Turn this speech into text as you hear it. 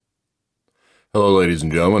Hello, ladies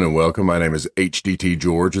and gentlemen, and welcome. My name is HDT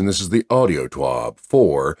George, and this is the audio TWAB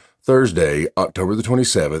for Thursday, October the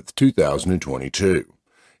 27th, 2022.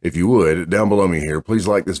 If you would, down below me here, please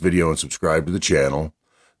like this video and subscribe to the channel.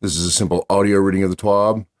 This is a simple audio reading of the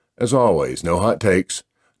TWAB. As always, no hot takes,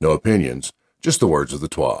 no opinions, just the words of the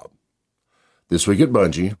TWAB. This week at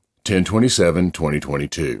Bungie,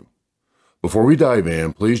 10/27/2022. Before we dive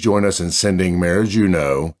in, please join us in sending Mara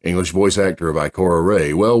Juneau, English voice actor of Ikora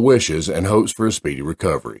Ray, well wishes and hopes for a speedy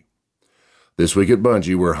recovery. This week at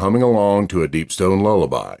Bungie, we're humming along to a Deepstone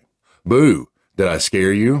lullaby. Boo! Did I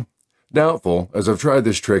scare you? Doubtful, as I've tried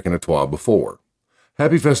this trick in a TWAB before.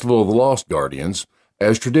 Happy Festival of the Lost Guardians.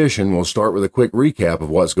 As tradition, we'll start with a quick recap of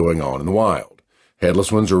what's going on in the wild.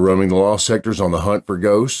 Headless Ones are roaming the lost sectors on the hunt for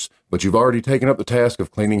ghosts, but you've already taken up the task of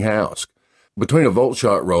cleaning house. Between a volt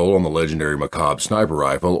shot roll on the legendary Macabre sniper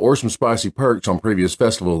rifle or some spicy perks on previous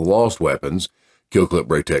Festival of the Lost weapons, Kill Clip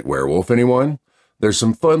Braytech Werewolf, anyone? There's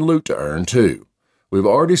some fun loot to earn, too. We've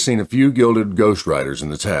already seen a few gilded Ghost Riders in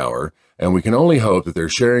the tower, and we can only hope that they're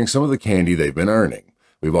sharing some of the candy they've been earning.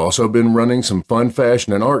 We've also been running some fun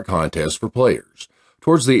fashion and art contests for players.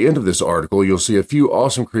 Towards the end of this article, you'll see a few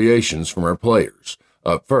awesome creations from our players.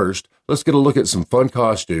 Up first, let's get a look at some fun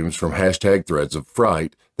costumes from hashtag Threads of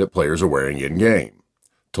Fright that players are wearing in-game.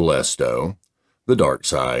 Telesto, the Dark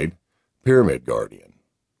Side, Pyramid Guardian.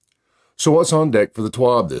 So what's on deck for the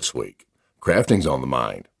TWAB this week? Crafting's on the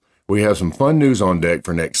mind. We have some fun news on deck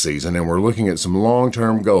for next season, and we're looking at some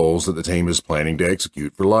long-term goals that the team is planning to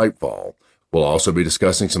execute for Lightfall. We'll also be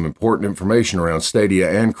discussing some important information around Stadia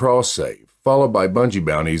and cross-save, followed by Bungie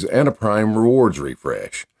bounties and a Prime rewards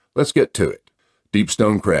refresh. Let's get to it.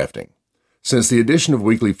 Deepstone Crafting. Since the addition of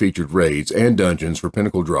weekly featured raids and dungeons for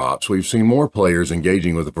pinnacle drops, we've seen more players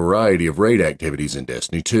engaging with a variety of raid activities in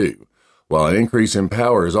Destiny 2. While an increase in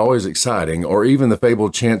power is always exciting, or even the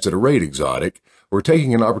fabled chance at a raid exotic, we're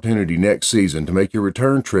taking an opportunity next season to make your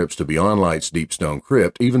return trips to Beyond Light's Deepstone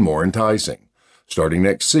Crypt even more enticing. Starting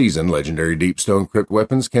next season, legendary Deepstone Crypt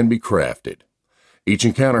weapons can be crafted. Each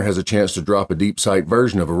encounter has a chance to drop a deep sight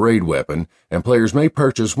version of a raid weapon, and players may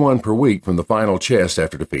purchase one per week from the final chest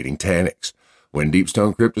after defeating Taniks. When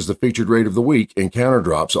Deepstone Crypt is the featured raid of the week, encounter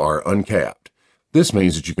drops are uncapped. This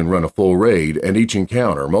means that you can run a full raid and each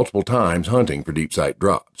encounter multiple times hunting for deep sight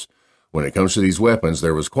drops. When it comes to these weapons,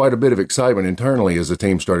 there was quite a bit of excitement internally as the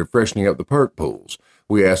team started freshening up the perk pools.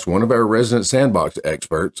 We asked one of our resident sandbox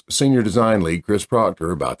experts, Senior Design Lead Chris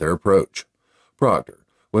Proctor, about their approach. Proctor: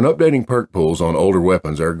 when updating perk pools on older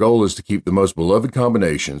weapons, our goal is to keep the most beloved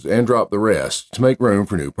combinations and drop the rest to make room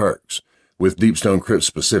for new perks. With Deepstone Crypt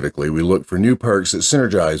specifically, we look for new perks that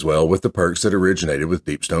synergize well with the perks that originated with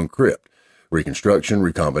Deepstone Crypt: Reconstruction,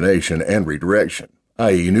 Recombination, and Redirection,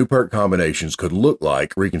 i.e. new perk combinations could look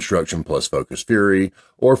like Reconstruction plus Focus Fury,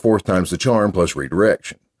 or 4th times the Charm plus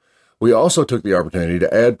Redirection. We also took the opportunity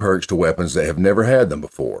to add perks to weapons that have never had them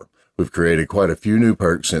before. We've created quite a few new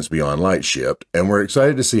perks since Beyond Light shipped, and we're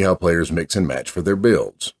excited to see how players mix and match for their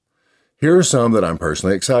builds. Here are some that I'm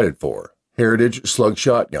personally excited for. Heritage Slug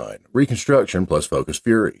Shotgun, Reconstruction plus Focus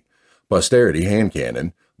Fury, Posterity Hand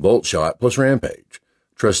Cannon, Volt Shot plus Rampage,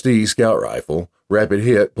 Trustee Scout Rifle, Rapid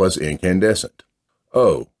Hit plus Incandescent.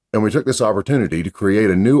 Oh, and we took this opportunity to create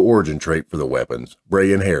a new origin trait for the weapons,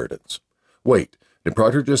 Bray Inheritance. Wait, did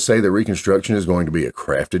Proctor just say that Reconstruction is going to be a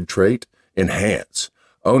crafted trait? Enhance.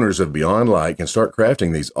 Owners of Beyond Light can start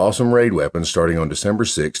crafting these awesome raid weapons starting on December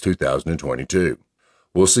 6, 2022.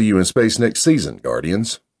 We'll see you in space next season,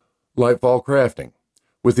 Guardians. Lightfall Crafting.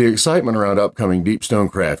 With the excitement around upcoming Deepstone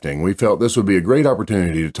Crafting, we felt this would be a great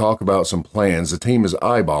opportunity to talk about some plans the team is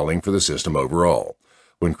eyeballing for the system overall.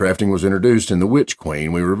 When crafting was introduced in the Witch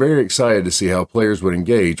Queen, we were very excited to see how players would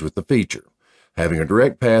engage with the feature. Having a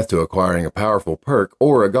direct path to acquiring a powerful perk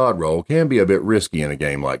or a god roll can be a bit risky in a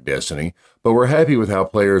game like Destiny, but we're happy with how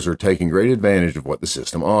players are taking great advantage of what the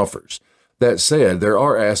system offers. That said, there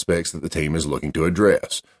are aspects that the team is looking to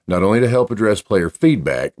address, not only to help address player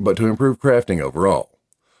feedback, but to improve crafting overall.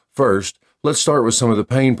 First, let's start with some of the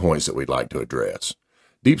pain points that we'd like to address.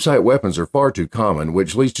 Deep sight weapons are far too common,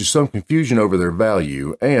 which leads to some confusion over their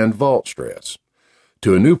value and vault stress.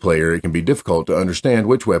 To a new player, it can be difficult to understand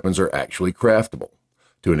which weapons are actually craftable.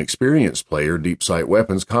 To an experienced player, deep sight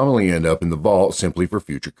weapons commonly end up in the vault simply for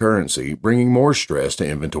future currency, bringing more stress to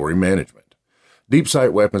inventory management. Deep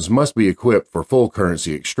sight weapons must be equipped for full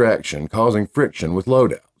currency extraction, causing friction with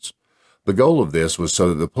loadouts. The goal of this was so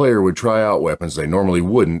that the player would try out weapons they normally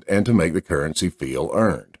wouldn't and to make the currency feel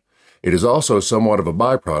earned. It is also somewhat of a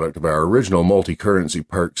byproduct of our original multi-currency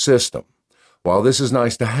perk system. While this is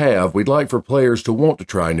nice to have, we'd like for players to want to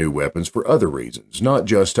try new weapons for other reasons, not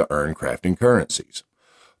just to earn crafting currencies.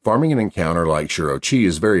 Farming an encounter like Shirochi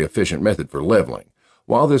is a very efficient method for leveling.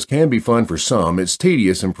 While this can be fun for some, it's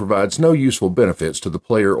tedious and provides no useful benefits to the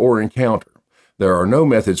player or encounter. There are no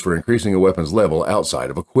methods for increasing a weapon's level outside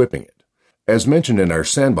of equipping it. As mentioned in our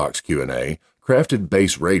sandbox Q&A, crafted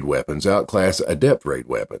base raid weapons outclass adept raid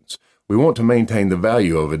weapons. We want to maintain the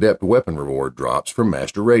value of adept weapon reward drops from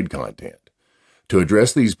master raid content. To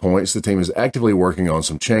address these points, the team is actively working on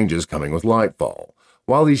some changes coming with Lightfall.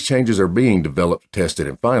 While these changes are being developed, tested,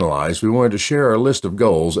 and finalized, we wanted to share our list of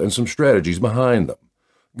goals and some strategies behind them.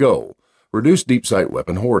 Goal: reduce deep sight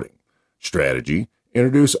weapon hoarding. Strategy: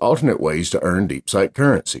 introduce alternate ways to earn deep sight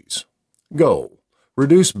currencies. Goal: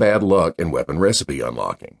 reduce bad luck and weapon recipe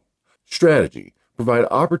unlocking. Strategy: provide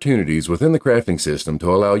opportunities within the crafting system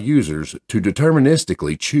to allow users to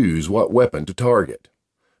deterministically choose what weapon to target.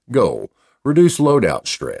 Goal: reduce loadout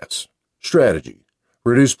stress. Strategy: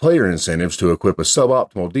 reduce player incentives to equip a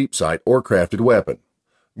suboptimal deep sight or crafted weapon.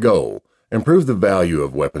 Goal: improve the value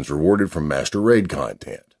of weapons rewarded from master raid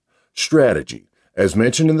content. Strategy: as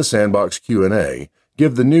mentioned in the sandbox Q&A,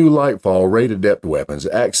 give the new Lightfall raid adept weapons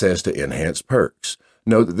access to enhanced perks.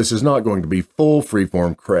 Note that this is not going to be full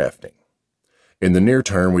freeform crafting. In the near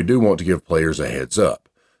term, we do want to give players a heads up.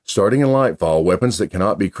 Starting in Lightfall, weapons that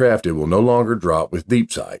cannot be crafted will no longer drop with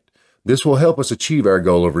deep sight. This will help us achieve our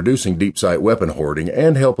goal of reducing deep sight weapon hoarding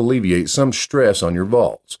and help alleviate some stress on your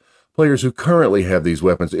vaults. Players who currently have these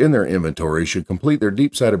weapons in their inventory should complete their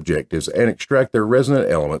deep sight objectives and extract their resonant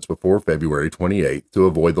elements before February 28th to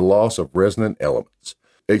avoid the loss of resonant elements.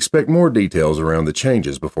 Expect more details around the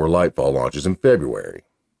changes before Lightfall launches in February.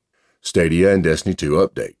 Stadia and Destiny 2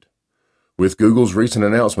 update. With Google's recent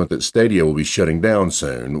announcement that Stadia will be shutting down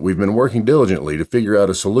soon, we've been working diligently to figure out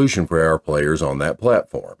a solution for our players on that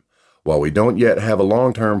platform. While we don't yet have a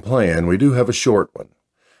long-term plan, we do have a short one.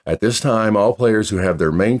 At this time, all players who have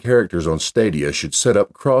their main characters on Stadia should set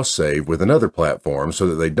up cross-save with another platform so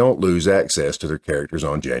that they don't lose access to their characters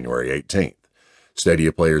on January 18th.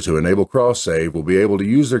 Stadia players who enable cross-save will be able to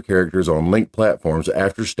use their characters on linked platforms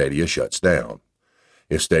after Stadia shuts down.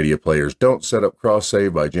 If Stadia players don't set up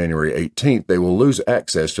cross-save by January 18th, they will lose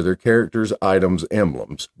access to their characters, items,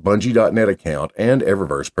 emblems, Bungie.net account, and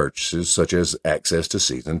Eververse purchases such as access to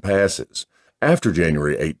season passes. After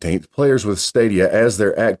January 18th, players with Stadia as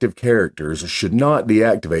their active characters should not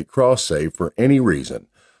deactivate cross-save for any reason.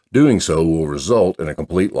 Doing so will result in a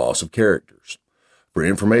complete loss of characters. For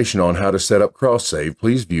information on how to set up cross-save,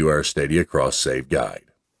 please view our Stadia cross-save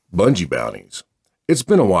guide. Bungie bounties. It's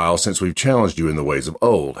been a while since we've challenged you in the ways of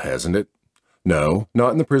old, hasn't it? No,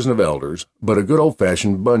 not in the Prison of Elders, but a good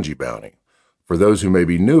old-fashioned Bungie bounty. For those who may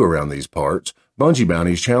be new around these parts, Bungie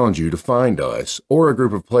bounties challenge you to find us, or a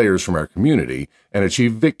group of players from our community, and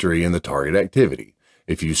achieve victory in the target activity.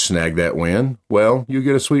 If you snag that win, well, you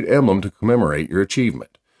get a sweet emblem to commemorate your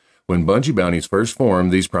achievement. When Bungie bounties first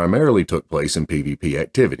formed, these primarily took place in PvP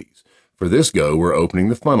activities. For this go, we're opening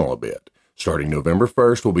the funnel a bit. Starting November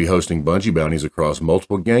 1st, we'll be hosting Bungie bounties across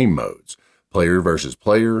multiple game modes: player versus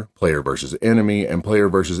player, player versus enemy, and player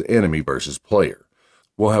versus enemy versus player.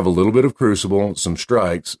 We'll have a little bit of Crucible, some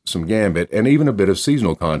Strikes, some Gambit, and even a bit of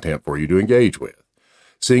seasonal content for you to engage with.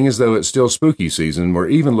 Seeing as though it's still spooky season, we're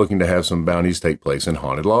even looking to have some bounties take place in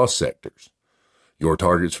Haunted Lost sectors. Your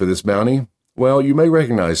targets for this bounty? Well, you may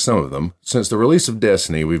recognize some of them. Since the release of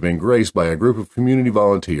Destiny, we've been graced by a group of community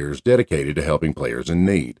volunteers dedicated to helping players in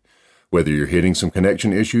need. Whether you're hitting some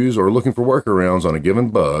connection issues or looking for workarounds on a given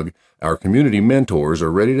bug, our community mentors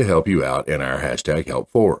are ready to help you out in our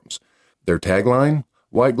 #help forums. Their tagline?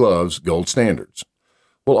 White gloves, gold standards.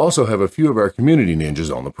 We'll also have a few of our community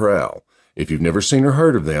ninjas on the prowl. If you've never seen or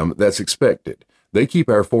heard of them, that's expected. They keep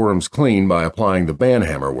our forums clean by applying the ban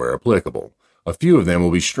hammer where applicable. A few of them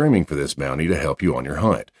will be streaming for this bounty to help you on your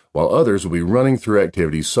hunt, while others will be running through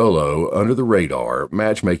activities solo, under the radar,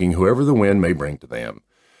 matchmaking whoever the wind may bring to them.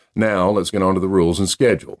 Now, let's get on to the rules and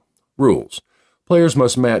schedule. Rules. Players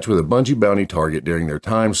must match with a Bungie bounty target during their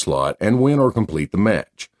time slot and win or complete the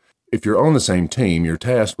match. If you're on the same team, you're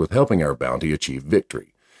tasked with helping our bounty achieve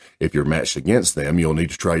victory. If you're matched against them, you'll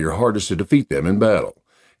need to try your hardest to defeat them in battle.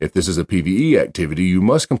 If this is a PvE activity, you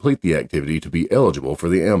must complete the activity to be eligible for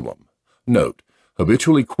the emblem. Note,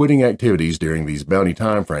 habitually quitting activities during these bounty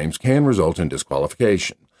timeframes can result in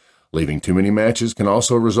disqualification. Leaving too many matches can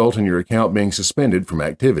also result in your account being suspended from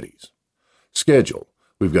activities. Schedule.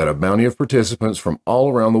 We've got a bounty of participants from all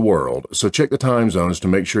around the world, so check the time zones to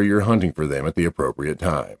make sure you're hunting for them at the appropriate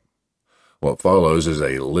time. What follows is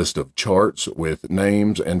a list of charts with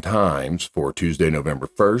names and times for Tuesday, November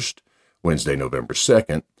 1st, Wednesday, November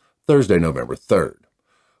 2nd, Thursday, November 3rd.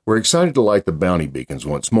 We're excited to light the bounty beacons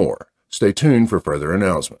once more. Stay tuned for further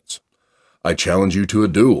announcements. I challenge you to a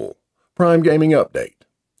duel. Prime Gaming Update.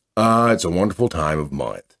 It's a wonderful time of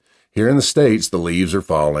month. Here in the States, the leaves are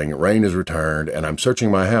falling, rain has returned, and I'm searching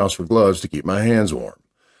my house for gloves to keep my hands warm.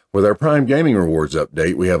 With our Prime Gaming Rewards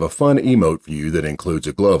update, we have a fun emote for you that includes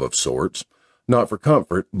a glove of sorts, not for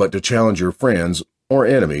comfort, but to challenge your friends or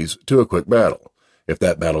enemies to a quick battle. If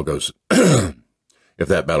that battle goes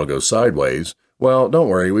sideways, well, don't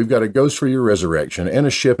worry, we've got a ghost for your resurrection and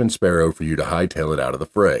a ship and sparrow for you to hightail it out of the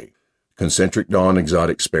fray. Concentric Dawn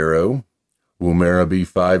Exotic Sparrow, Woomera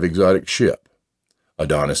B5 Exotic Ship,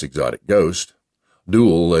 Adonis Exotic Ghost,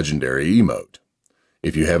 Dual Legendary Emote.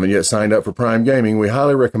 If you haven't yet signed up for Prime Gaming, we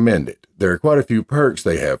highly recommend it. There are quite a few perks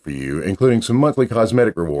they have for you, including some monthly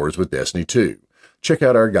cosmetic rewards with Destiny 2. Check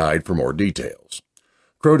out our guide for more details.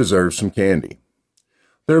 Crow deserves some candy.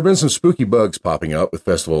 There have been some spooky bugs popping up with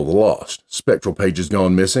Festival of the Lost, spectral pages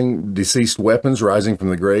gone missing, deceased weapons rising from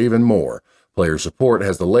the grave, and more. Player support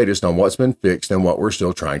has the latest on what's been fixed and what we're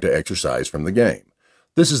still trying to exercise from the game.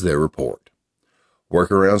 This is their report.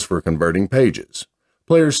 Workarounds for converting pages.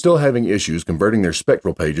 Players still having issues converting their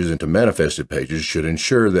spectral pages into manifested pages should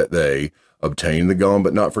ensure that they obtain the Gone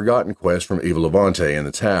But Not Forgotten quest from Evil Levante in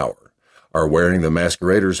the tower, are wearing the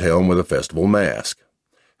Masquerader's helm with a festival mask,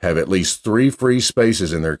 have at least 3 free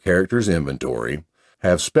spaces in their character's inventory,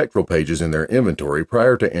 have spectral pages in their inventory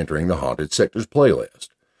prior to entering the Haunted Sectors playlist.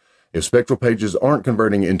 If spectral pages aren't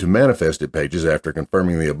converting into manifested pages after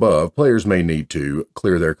confirming the above, players may need to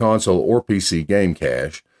clear their console or PC game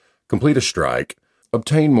cache, complete a strike,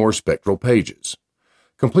 obtain more spectral pages.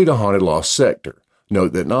 Complete a Haunted Lost Sector.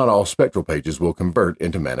 Note that not all spectral pages will convert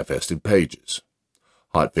into manifested pages.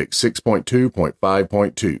 Hotfix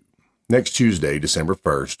 6.2.5.2. Next Tuesday, December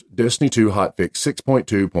 1st, Destiny 2 Hotfix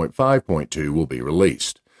 6.2.5.2 will be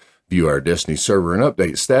released. View our Destiny server and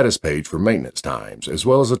update status page for maintenance times, as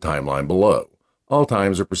well as a timeline below. All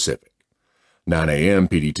times are Pacific. 9 a.m.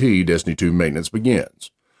 PDT, Destiny 2 maintenance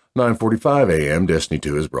begins. 9:45 a.m. Destiny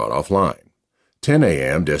 2 is brought offline. 10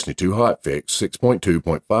 a.m. Destiny 2 Hotfix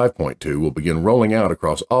 6.2.5.2 will begin rolling out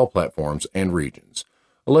across all platforms and regions.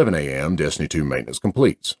 11 a.m. Destiny 2 maintenance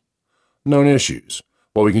completes. Known issues.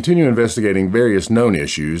 While we continue investigating various known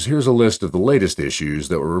issues, here's a list of the latest issues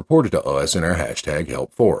that were reported to us in our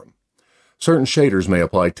 #help forum. Certain shaders may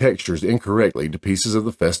apply textures incorrectly to pieces of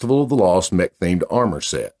the Festival of the Lost mech-themed armor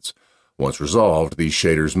sets. Once resolved, these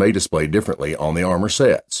shaders may display differently on the armor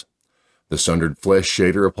sets. The Sundered Flesh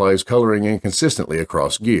shader applies coloring inconsistently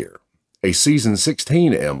across gear. A Season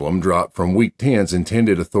 16 emblem dropped from Week 10's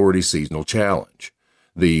intended Authority Seasonal Challenge.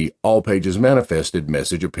 The All Pages Manifested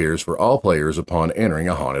message appears for all players upon entering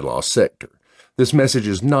a Haunted Lost Sector. This message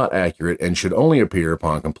is not accurate and should only appear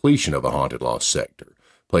upon completion of a Haunted Lost Sector.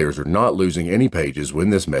 Players are not losing any pages when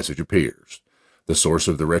this message appears. The source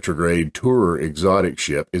of the retrograde Tourer exotic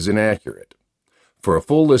ship is inaccurate. For a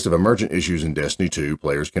full list of emergent issues in Destiny 2,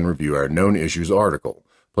 players can review our Known Issues article.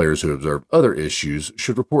 Players who observe other issues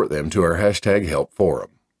should report them to our #help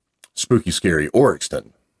forum. Spooky Scary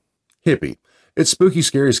Oryxton. Hippie. It's Spooky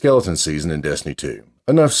Scary Skeleton season in Destiny 2.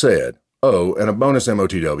 Enough said. Oh, and a bonus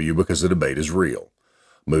MOTW because the debate is real.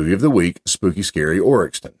 Movie of the Week, Spooky Scary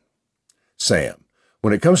Oryxton. Sam.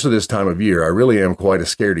 When it comes to this time of year, I really am quite a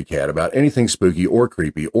scaredy cat about anything spooky or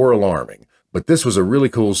creepy or alarming, but this was a really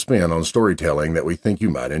cool spin on storytelling that we think you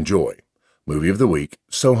might enjoy. Movie of the Week,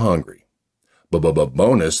 So Hungry.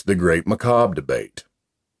 Bonus, The Great Macabre Debate.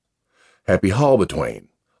 Happy Hall Between.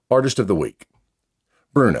 Artist of the Week.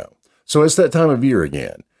 Bruno. So it's that time of year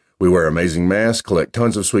again. We wear amazing masks, collect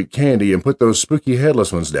tons of sweet candy, and put those spooky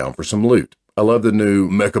headless ones down for some loot. I love the new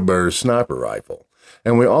Mecha Burr sniper rifle.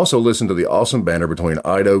 And we also listen to the awesome banter between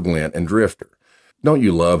Ido, Glint, and Drifter. Don't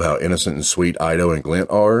you love how innocent and sweet Ido and Glint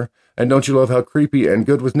are? And don't you love how creepy and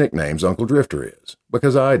good with nicknames Uncle Drifter is?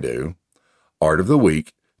 Because I do. Art of the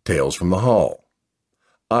Week, Tales from the Hall.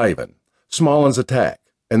 Ivan. Smallins attack,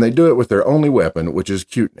 and they do it with their only weapon, which is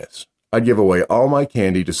cuteness. I'd give away all my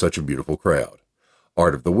candy to such a beautiful crowd.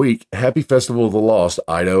 Art of the Week, Happy Festival of the Lost,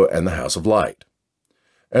 Ido and the House of Light.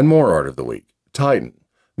 And more Art of the Week, Titan,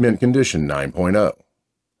 Mint Condition 9.0.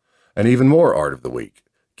 And even more Art of the Week,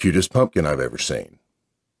 Cutest Pumpkin I've ever seen.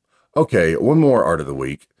 Okay, one more Art of the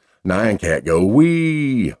Week, Nyan Cat go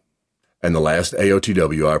wee! And the last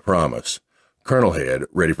AOTW I promise, Colonel Head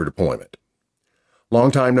ready for deployment.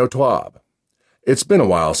 Long time no TWAB. It's been a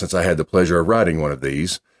while since I had the pleasure of writing one of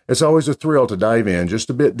these. It's always a thrill to dive in just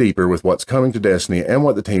a bit deeper with what's coming to Destiny and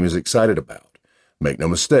what the team is excited about. Make no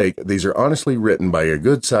mistake, these are honestly written by a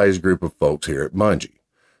good-sized group of folks here at Bungie.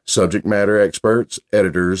 Subject matter experts,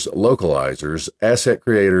 editors, localizers, asset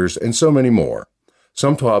creators, and so many more.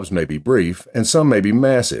 Some TWABs may be brief, and some may be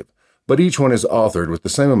massive, but each one is authored with the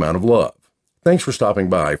same amount of love. Thanks for stopping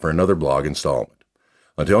by for another blog installment.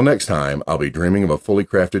 Until next time, I'll be dreaming of a fully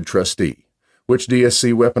crafted trustee. Which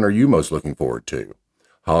DSC weapon are you most looking forward to?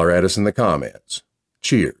 Holler at us in the comments.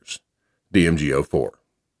 Cheers. DMGO4.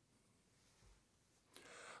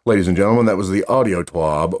 Ladies and gentlemen, that was the audio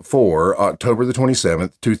TWAB for October the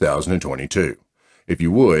 27th, 2022. If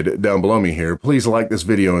you would, down below me here, please like this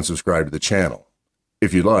video and subscribe to the channel.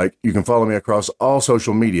 If you'd like, you can follow me across all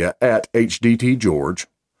social media at HDTGeorge.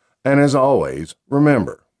 And as always,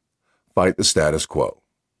 remember, fight the status quo.